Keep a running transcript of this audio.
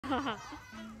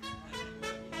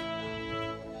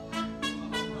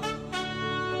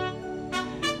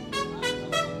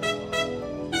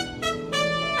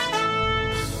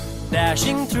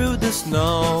Dashing through the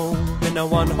snow in a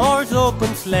one-horse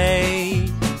open sleigh,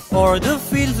 o'er the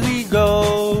fields we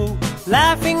go,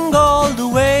 laughing all the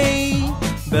way.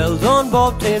 Bells on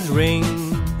bobtails ring,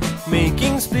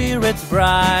 making spirits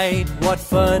bright. What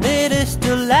fun it is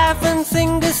to laugh and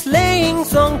sing this sleighing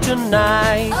song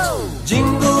tonight. Oh!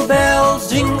 Jingle bells,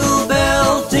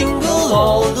 jingle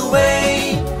all the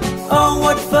way. Oh,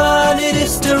 what fun it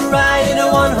is to ride in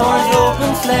a one-horse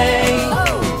open sleigh.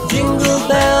 Oh! Jingle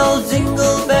bells,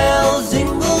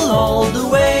 jingle all the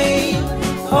way.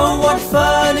 Oh, what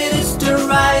fun it is to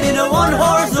ride in a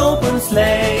one-horse open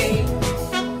sleigh.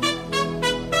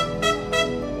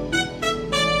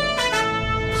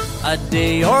 A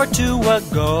day or two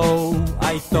ago,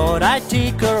 I thought I'd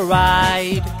take a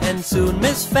ride, and soon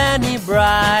Miss Fanny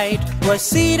Bright was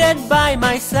seated by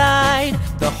my side.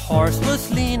 The horse was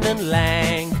lean and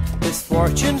lank,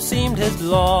 misfortune seemed his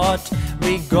lot.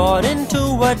 We got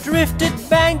into a drifted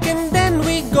bank and then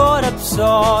we got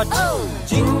upsot. Oh!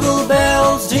 Jingle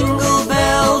bells,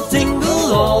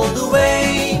 jingle all the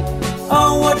way.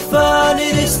 Oh, what fun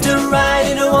it is to ride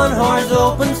in a one-horse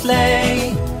open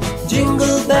sleigh.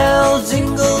 Jingle bells,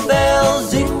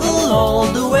 jingle all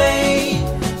the way.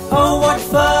 Oh, what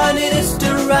fun it is to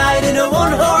ride in a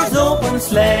one-horse open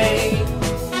sleigh.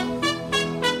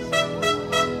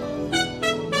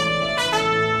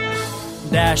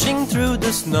 Dashing through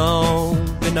the snow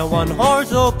in a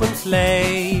one-horse open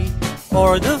sleigh,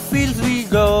 o'er the fields we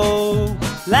go,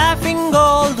 laughing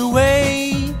all the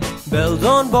way. Bells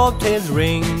on bobtails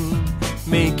ring,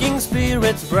 making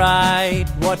spirits bright.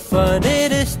 What fun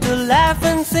it is to laugh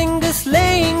and sing this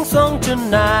sleighing song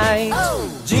tonight. Oh!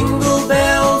 Jingle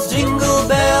bells,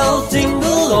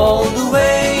 jingle all the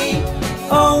way.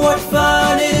 Oh, what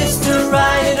fun it is to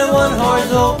ride in a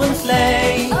one-horse open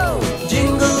sleigh. Oh!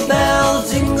 Jingle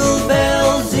bells,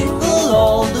 jingle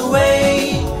all the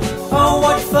way. Oh,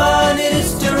 what fun it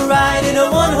is to ride in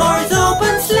a one-horse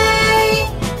open sleigh.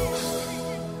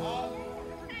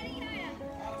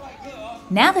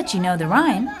 Now that you know the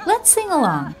rhyme, let's sing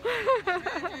along.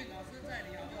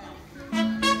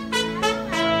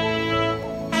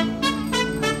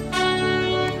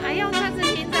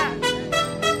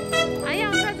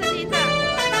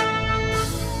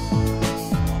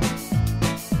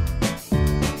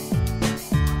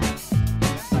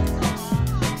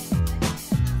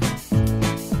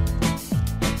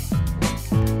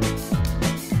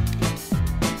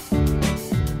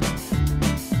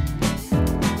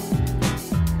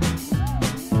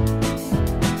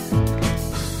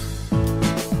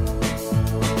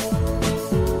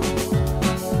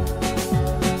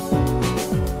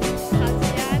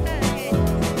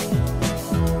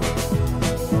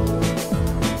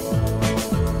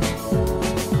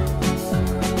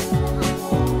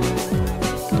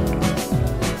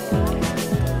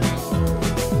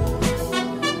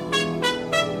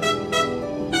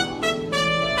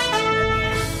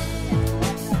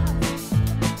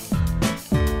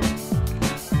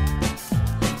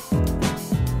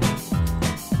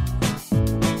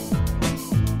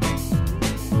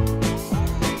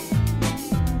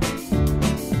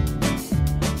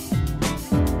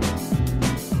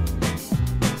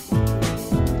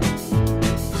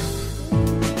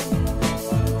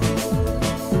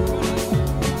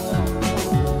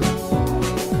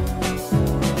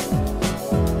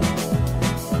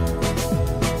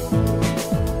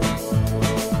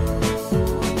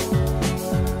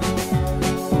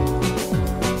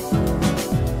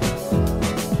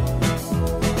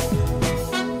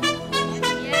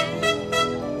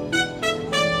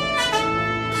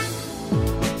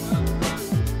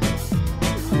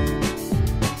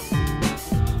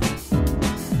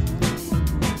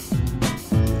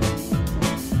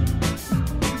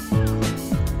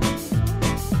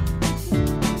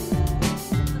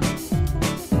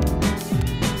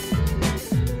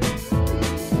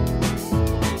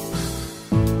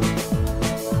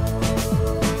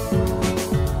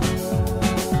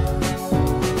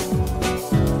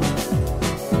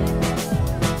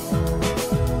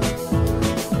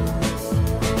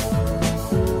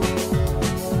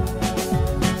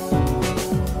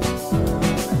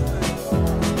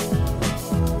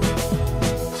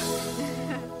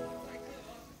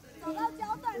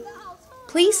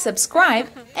 Please subscribe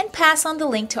and pass on the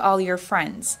link to all your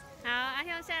friends. 好，阿秀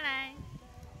下来。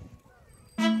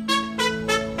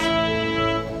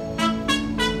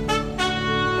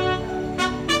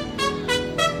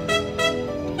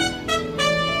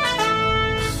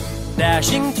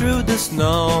dashing through the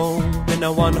snow in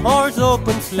a one-horse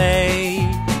open sleigh.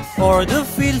 O'er the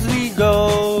fields we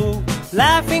go,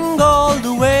 laughing all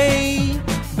the way.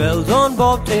 Bells on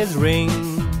bobtails ring,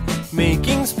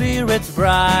 making spirits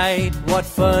bright. What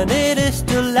fun it is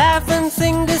to laugh and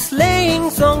sing this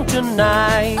sleighing song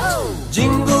tonight.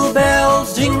 Jingle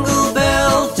bells,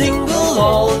 jingle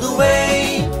all the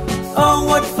way. Oh,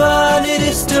 what fun it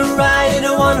is to ride in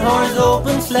a one-horse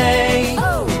open sleigh.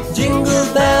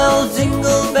 Jingle bells,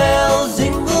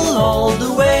 jingle all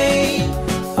the way.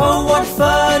 Oh, what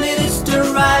fun it is to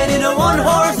ride in a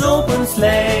one-horse open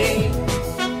sleigh.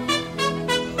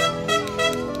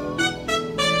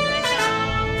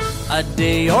 A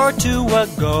day or two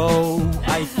ago,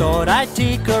 I thought I'd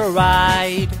take a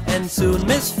ride, and soon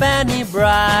Miss Fanny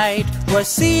Bright was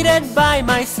seated by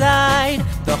my side.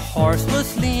 The horse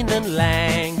was lean and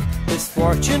lank,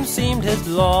 misfortune seemed his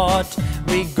lot.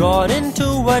 We got into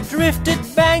a drifted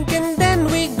bank and then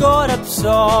we got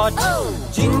upsot.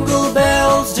 Jingle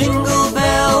bells,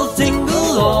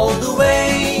 jingle all the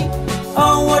way.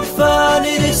 Oh, what fun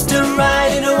it is to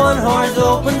ride in a one-horse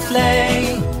open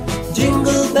sleigh.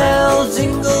 Jingle bells,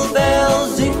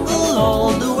 jingle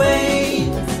all the way.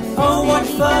 Oh, what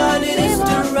fun it is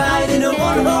to ride in a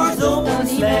one-horse open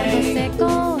sleigh.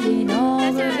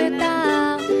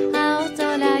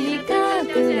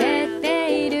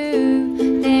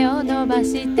 伸ば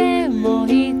しても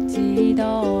う一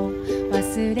度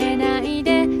忘れない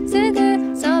です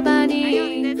ぐそば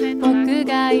に僕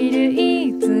がいる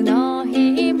いつの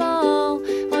日も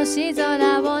星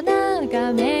空を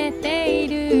眺めてい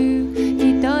る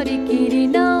一人きり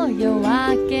の夜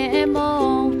明け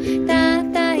もた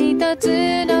った一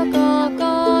つの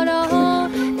心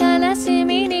悲し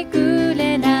みにく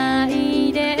れな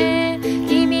いで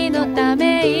君のた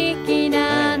め息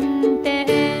なんて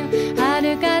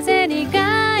春風に変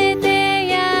えて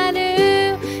や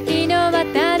る日の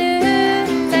渡る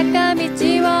坂道を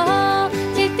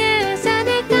自転車で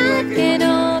駆け上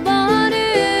る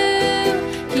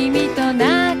君と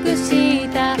なくし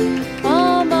た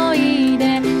思い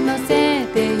出乗せ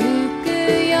てゆく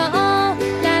よ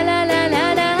ララララ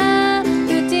ラ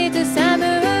口ずさむ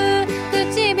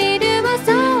唇を染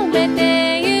めて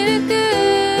ゆく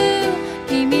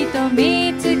君と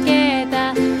見つけた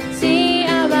幸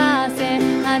せ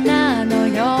花の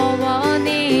ように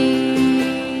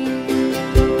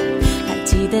还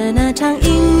记得那场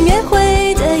音乐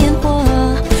会的烟火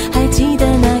还记得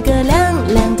那个亮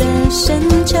亮的深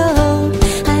秋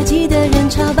还记得人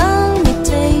潮把你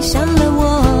推向了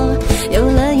我游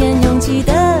乐园拥挤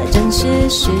的正是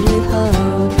时候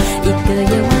一个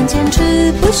夜晚坚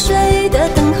持不睡的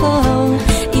等候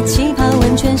一起泡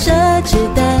温泉奢侈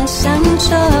的享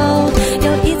受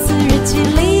有一次日记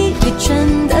里愚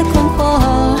蠢的困惑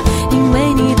因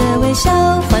为你的微笑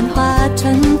幻化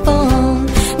成风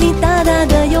你大大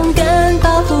的勇敢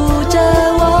保护着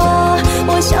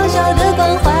我小小的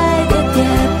关怀喋喋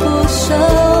不休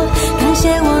感谢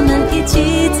我们一起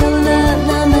走了那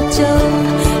么久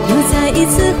又再一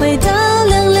次回到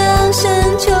凉凉深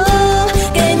秋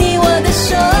给你我的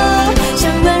手像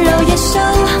温柔野兽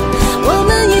我们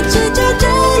一直就这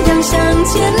样向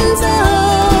前走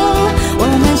我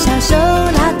们小手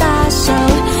拉大手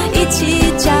一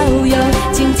起郊游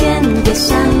今天别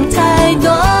想太多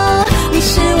你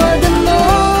是我的梦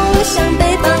像北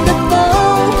方的风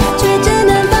吹着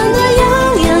南方暖洋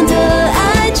洋的哀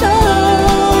愁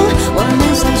我们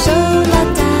小手拉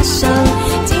大手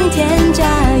今天加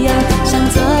油向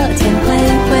昨天挥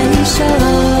挥手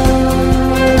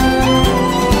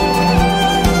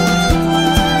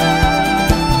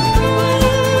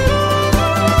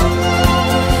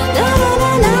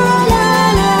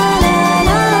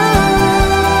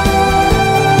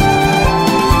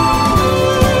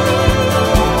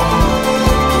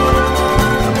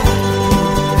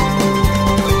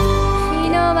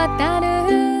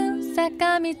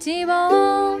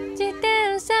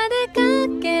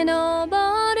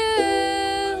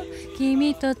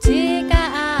君と誓った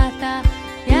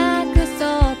約束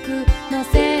乗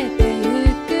せてゆ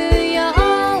くよ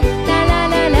ララ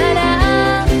ラララ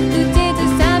口ず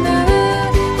さむ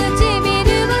唇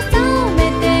を染め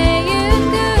てゆ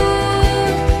く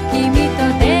君と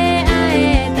出会え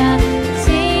た幸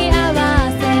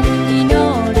せ祈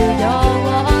るよ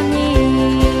うに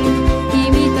君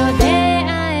と出会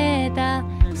えた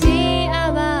幸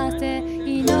せ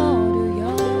祈るよ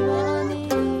うに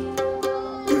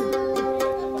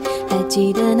还记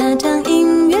得那场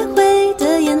音乐会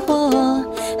的烟火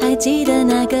还记得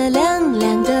那个凉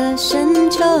凉的深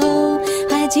秋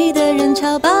还记得人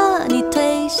潮把你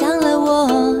推向了我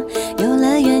游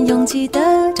乐园拥挤的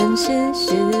正是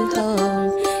时候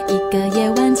一个夜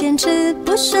坚持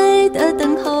不睡的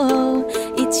等候，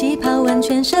一起泡温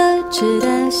泉奢侈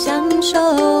的享受，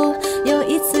有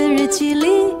一次日记里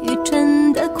愚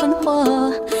蠢的困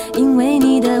惑，因为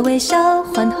你的微笑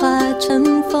幻化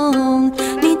成风，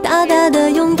你大大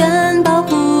的勇敢保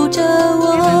护着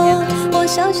我，我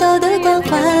小小的关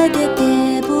怀喋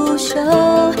喋不休，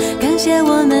感谢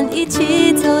我们一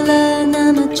起走了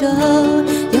那么久，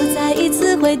又再一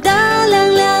次回到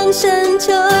凉凉深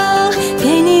秋，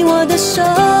给你我的手，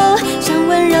像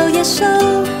温柔野兽，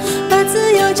把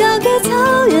自由交给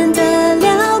草原的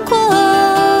辽阔，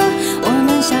我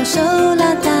们小手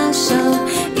拉大手，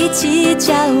一起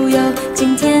郊游，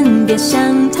今天别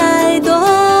想太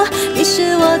多，你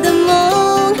是我的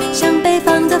梦，像北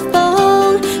方的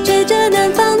风，吹着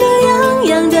南方的洋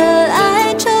洋的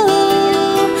哀愁，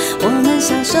我们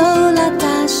小手拉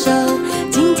大手，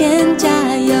今天加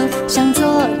油，向昨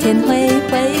天挥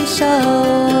挥手，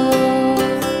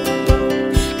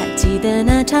还记得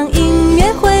那场音